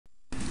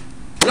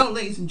Hello,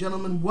 ladies and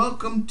gentlemen.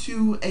 Welcome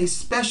to a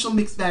special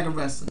mixed bag of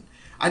wrestling.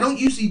 I don't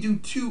usually do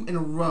two in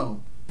a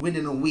row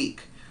within a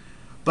week,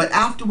 but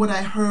after what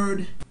I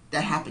heard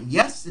that happened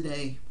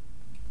yesterday,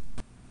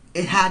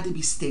 it had to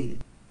be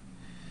stated.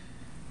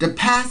 The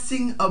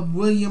passing of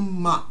William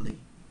Motley,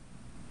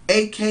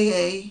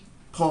 aka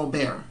Paul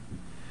Bearer.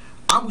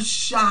 I was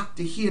shocked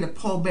to hear that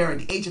Paul Bearer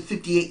at the age of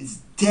 58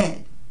 is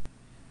dead.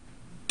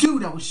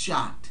 Dude, I was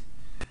shocked.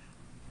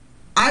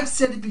 I've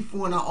said it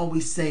before and I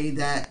always say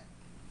that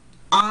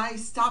I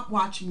stopped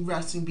watching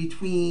wrestling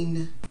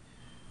between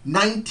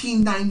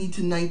 1990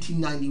 to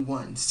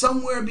 1991.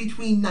 Somewhere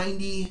between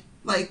 90,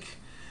 like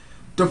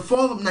the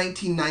fall of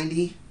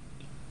 1990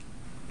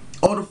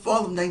 or the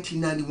fall of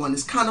 1991.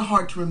 It's kind of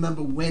hard to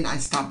remember when I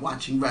stopped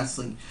watching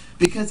wrestling,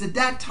 because at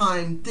that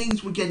time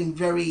things were getting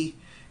very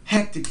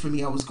hectic for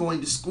me. I was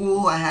going to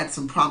school, I had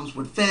some problems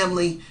with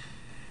family,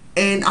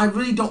 and I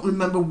really don't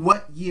remember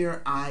what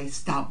year I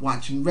stopped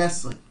watching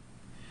wrestling.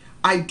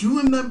 I do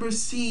remember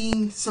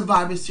seeing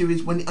Survivor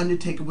Series when The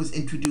Undertaker was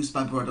introduced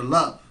by Brother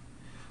Love.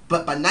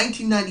 But by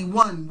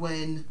 1991,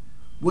 when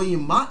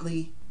William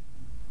Motley,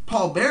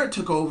 Paul Bearer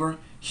took over,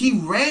 he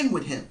ran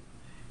with him.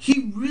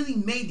 He really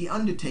made The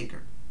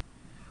Undertaker.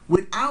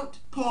 Without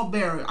Paul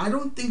Bearer, I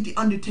don't think The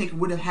Undertaker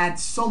would have had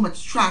so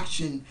much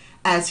traction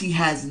as he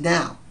has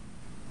now.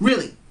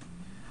 Really.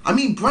 I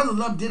mean, Brother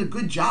Love did a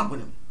good job with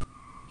him.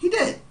 He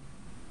did.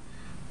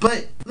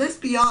 But let's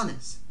be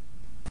honest.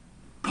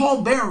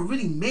 Paul Bearer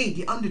really made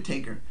The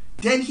Undertaker.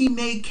 Then he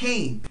made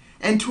Kane.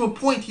 And to a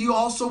point, he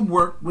also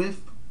worked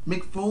with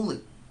Mick Foley.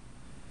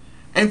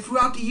 And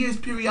throughout the years,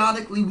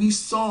 periodically, we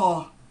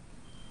saw...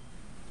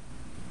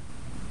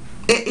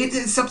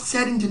 It's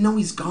upsetting to know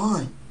he's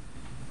gone.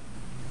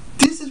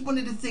 This is one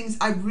of the things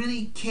I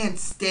really can't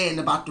stand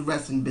about the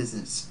wrestling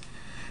business.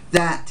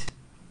 That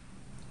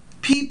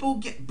people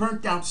get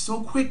burnt out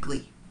so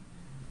quickly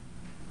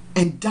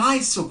and die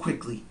so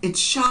quickly. It's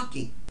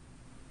shocking.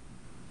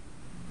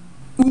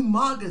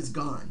 Umaga's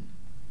gone.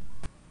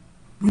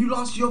 We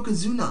lost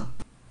Yokozuna.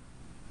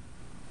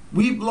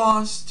 We've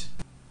lost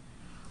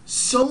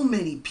so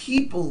many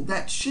people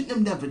that shouldn't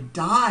have never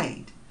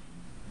died.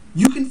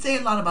 You can say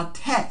a lot about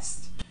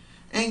Test.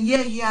 And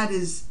yeah, he had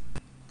his...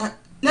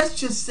 let's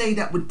just say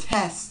that with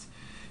Test,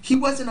 he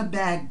wasn't a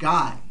bad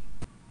guy.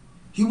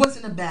 He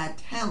wasn't a bad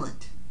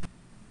talent.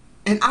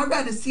 And I'd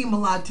rather see him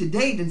alive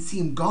today than see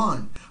him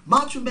gone.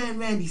 Macho Man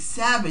Randy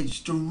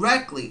Savage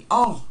directly.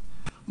 Oh,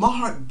 my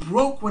heart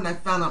broke when I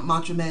found out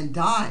Macho Man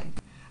died.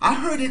 I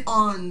heard it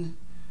on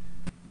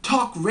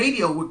talk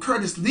radio with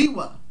Curtis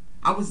Lewa.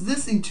 I was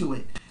listening to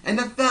it,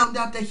 and I found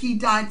out that he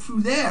died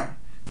through there.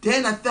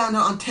 Then I found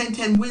out on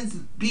 1010 Wins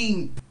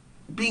being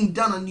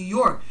done on New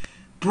York.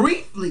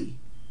 Briefly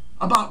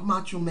about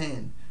Macho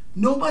Man.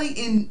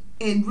 Nobody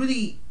in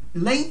really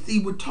lengthy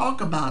would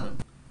talk about him.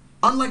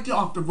 Unlike the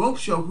Off the Rope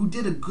show, who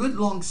did a good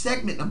long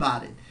segment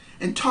about it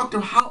and talked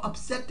about how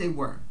upset they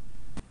were.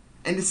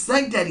 And the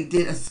Sleg Daddy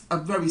did a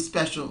very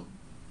special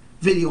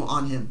video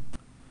on him.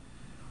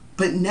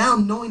 But now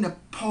knowing that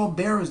Paul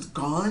Bearer's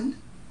gone,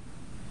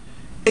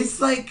 it's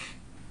like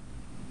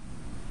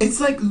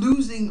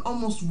losing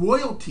almost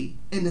royalty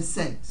in a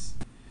sense.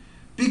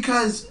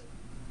 Because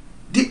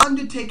The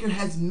Undertaker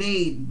has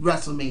made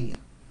WrestleMania.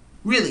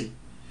 Really.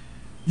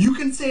 You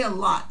can say a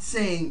lot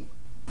saying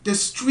the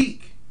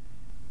streak,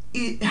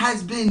 it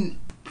has been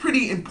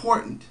pretty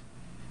important.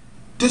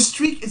 The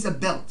streak is a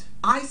belt.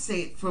 I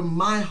say it from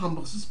my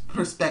humble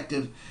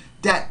perspective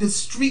that the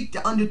streak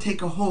The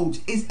Undertaker holds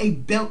is a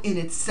belt in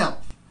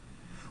itself.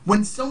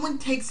 When someone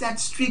takes that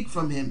streak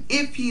from him,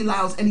 if he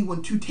allows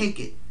anyone to take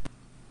it,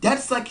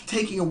 that's like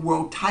taking a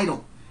world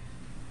title.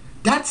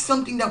 That's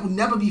something that will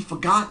never be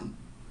forgotten.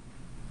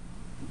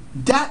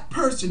 That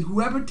person,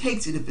 whoever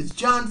takes it, if it's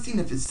John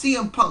Cena, if it's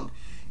CM Punk,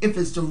 if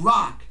it's The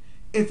Rock,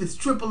 if it's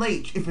Triple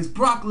H, if it's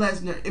Brock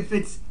Lesnar, if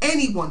it's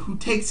anyone who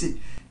takes it,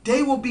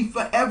 they will be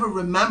forever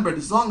remembered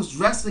as long as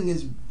wrestling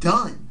is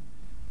done.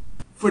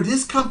 For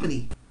this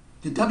company,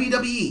 the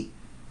WWE,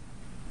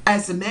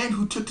 as the man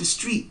who took the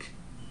streak,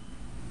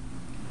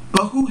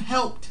 but who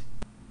helped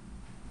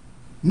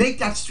make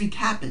that streak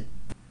happen.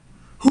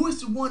 Who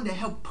is the one that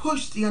helped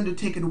push The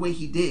Undertaker the way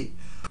he did?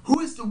 Who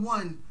is the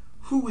one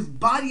who was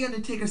by The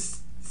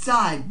Undertaker's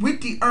side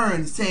with the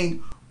urn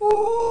saying,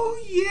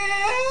 "Oh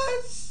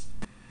yes,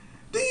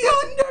 The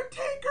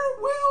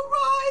Undertaker will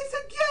rise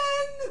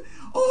again.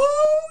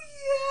 Oh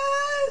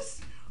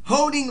yes."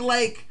 Holding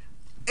like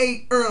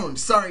a urn.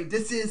 Sorry,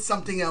 this is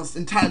something else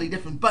entirely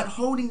different. But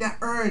holding that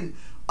urn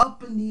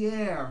up in the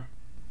air.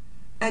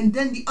 And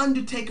then The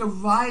Undertaker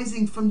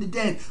rising from the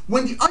dead.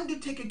 When The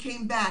Undertaker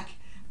came back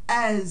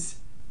as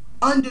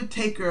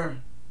Undertaker,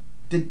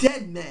 the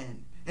dead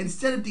man,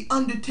 instead of The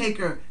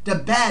Undertaker, the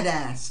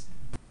badass,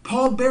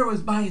 Paul Bearer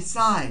was by his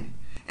side.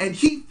 And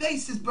he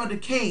faced his brother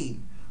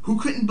Kane, who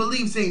couldn't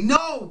believe, saying,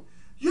 "No,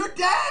 you're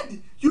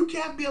dead. You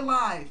can't be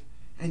alive."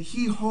 And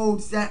he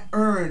holds that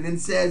urn and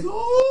says,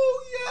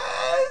 "Oh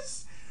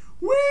yes,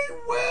 we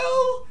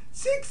will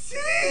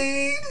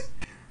succeed.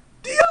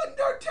 The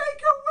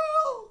Undertaker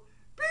will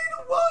be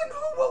the one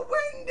who will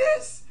win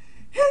this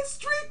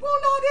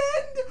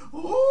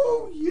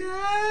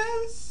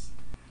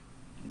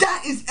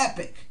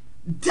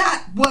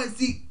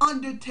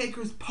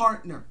Undertaker's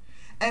partner.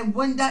 And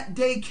when that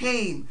day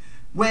came,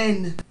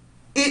 when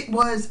it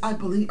was, I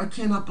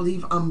cannot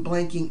believe I'm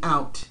blanking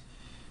out.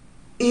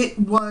 It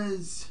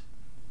was,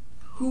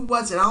 who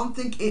was it? I don't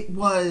think it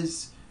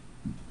was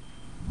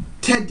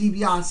Ted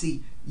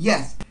DiBiase.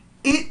 Yes,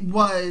 it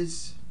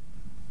was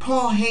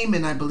Paul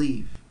Heyman, I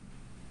believe.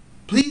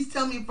 Please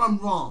tell me if I'm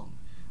wrong.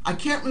 I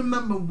can't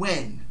remember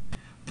when,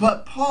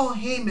 but Paul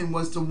Heyman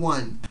was the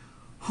one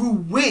who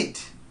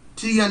went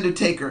to The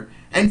Undertaker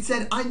and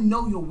said, I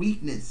know your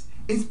weakness.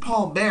 It's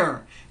Paul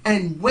Bearer.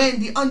 And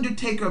when The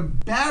Undertaker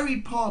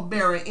buried Paul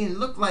Bearer in,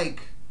 looked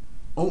like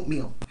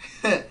oatmeal,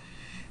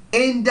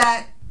 in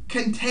that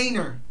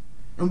container,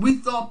 and we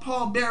thought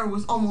Paul Bearer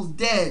was almost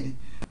dead,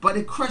 but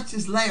it crushed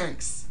his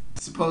larynx,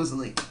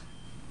 supposedly.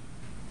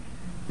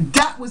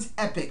 That was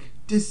epic,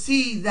 to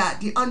see that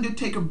The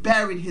Undertaker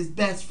buried his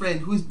best friend,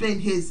 who's been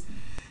his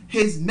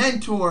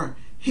mentor,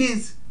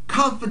 his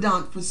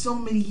confidant for so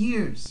many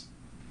years.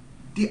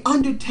 The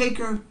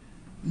Undertaker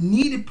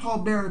needed Paul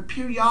Bearer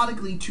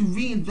periodically to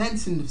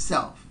reinvent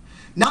himself.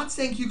 Not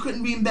saying he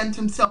couldn't reinvent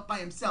himself by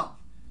himself.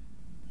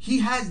 He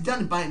has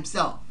done it by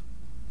himself.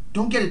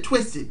 Don't get it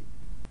twisted.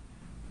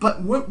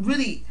 But what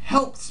really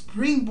helped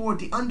springboard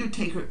The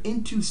Undertaker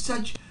into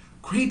such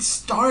great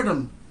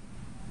stardom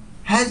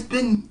has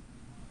been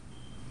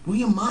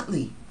William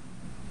Motley.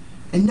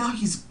 And now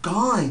he's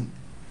gone.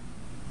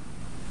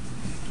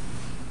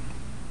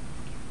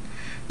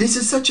 This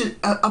is such an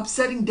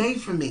upsetting day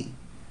for me.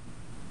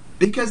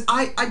 Because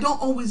I don't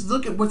always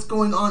look at what's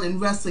going on in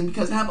wrestling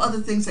because I have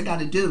other things I got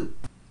to do.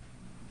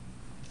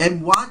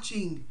 And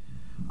watching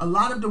a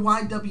lot of the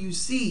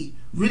YWC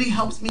really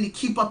helps me to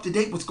keep up to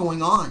date what's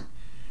going on.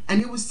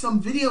 And it was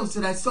some videos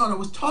that I saw that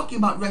was talking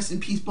about Rest in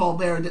Peace Paul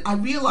Bearer that I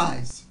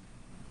realized.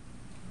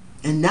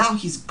 And now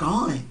he's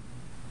gone.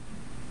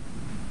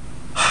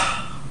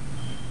 I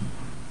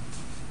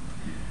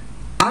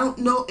don't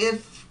know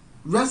if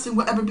wrestling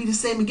will ever be the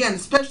same again,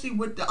 especially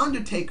with The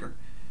Undertaker.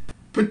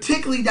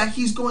 Particularly that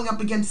he's going up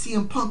against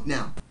CM Punk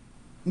now.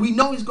 We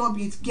know he's going up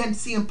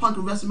against CM Punk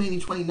in WrestleMania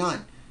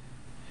 29.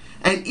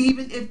 And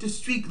even if the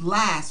streak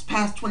lasts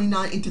past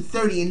 29 into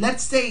 30, and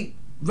let's say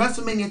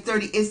WrestleMania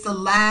 30 is the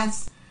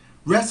last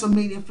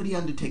WrestleMania for The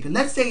Undertaker.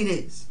 Let's say it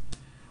is.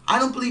 I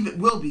don't believe it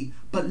will be.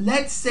 But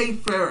let's say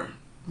for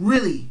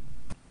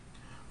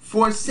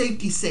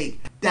safety's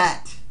sake,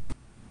 that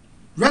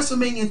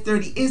WrestleMania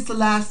 30 is the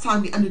last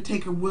time The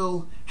Undertaker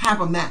will have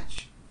a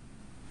match.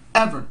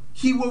 Ever.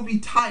 He will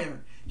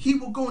retire. He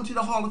will go into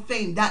the Hall of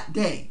Fame that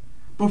day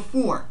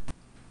before.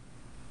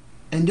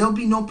 And there'll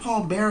be no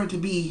Paul Bearer to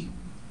be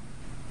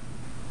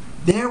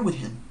there with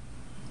him.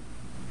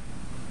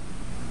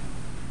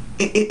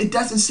 It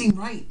doesn't seem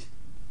right.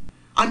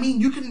 I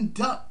mean, you can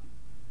induct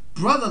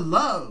Brother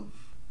Love,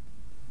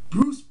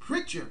 Bruce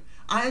Pritchard.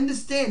 I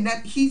understand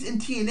that he's in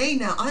TNA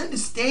now. I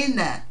understand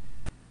that.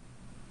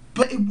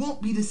 But it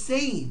won't be the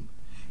same.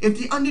 If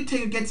The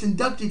Undertaker gets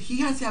inducted, he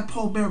has to have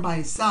Paul Bearer by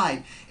his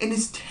side. And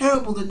it's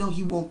terrible to know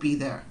he won't be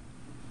there.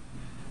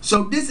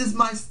 So this is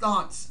my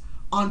thoughts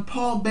on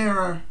Paul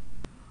Bearer,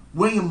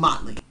 William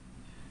Motley.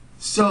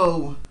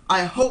 So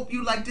I hope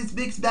you like this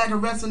mixed bag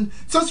of wrestling.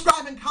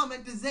 Subscribe and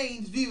comment to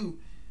ZANE'S View.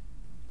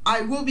 I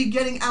will be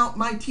getting out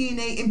my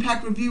TNA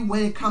Impact review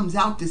when it comes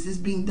out. This is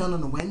being done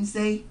on a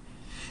Wednesday.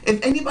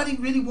 If anybody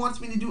really wants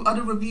me to do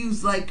other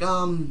reviews like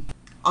on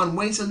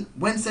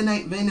Wednesday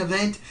Night Main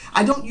Event,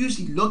 I don't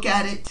usually look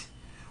at it,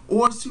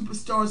 or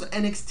Superstars or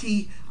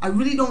NXT. I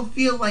really don't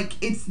feel like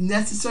it's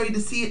necessary to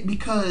see it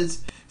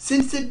because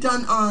since they're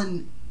done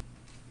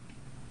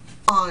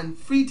on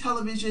free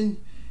television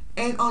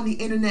and on the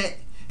internet,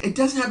 it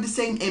doesn't have the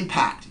same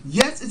impact.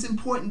 Yes, it's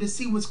important to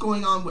see what's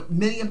going on with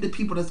many of the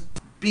people that's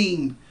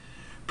being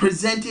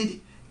presented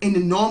in the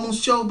normal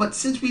show, but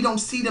since we don't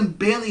see them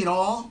barely at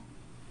all,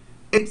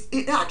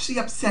 it actually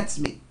upsets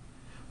me.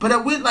 But I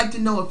would like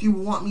to know if you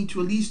want me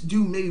to at least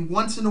do maybe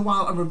once in a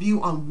while a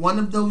review on one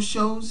of those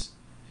shows.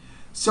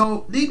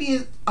 So leave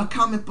me a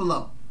comment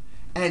below.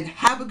 And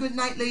have a good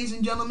night, ladies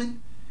and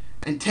gentlemen.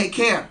 And take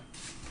care.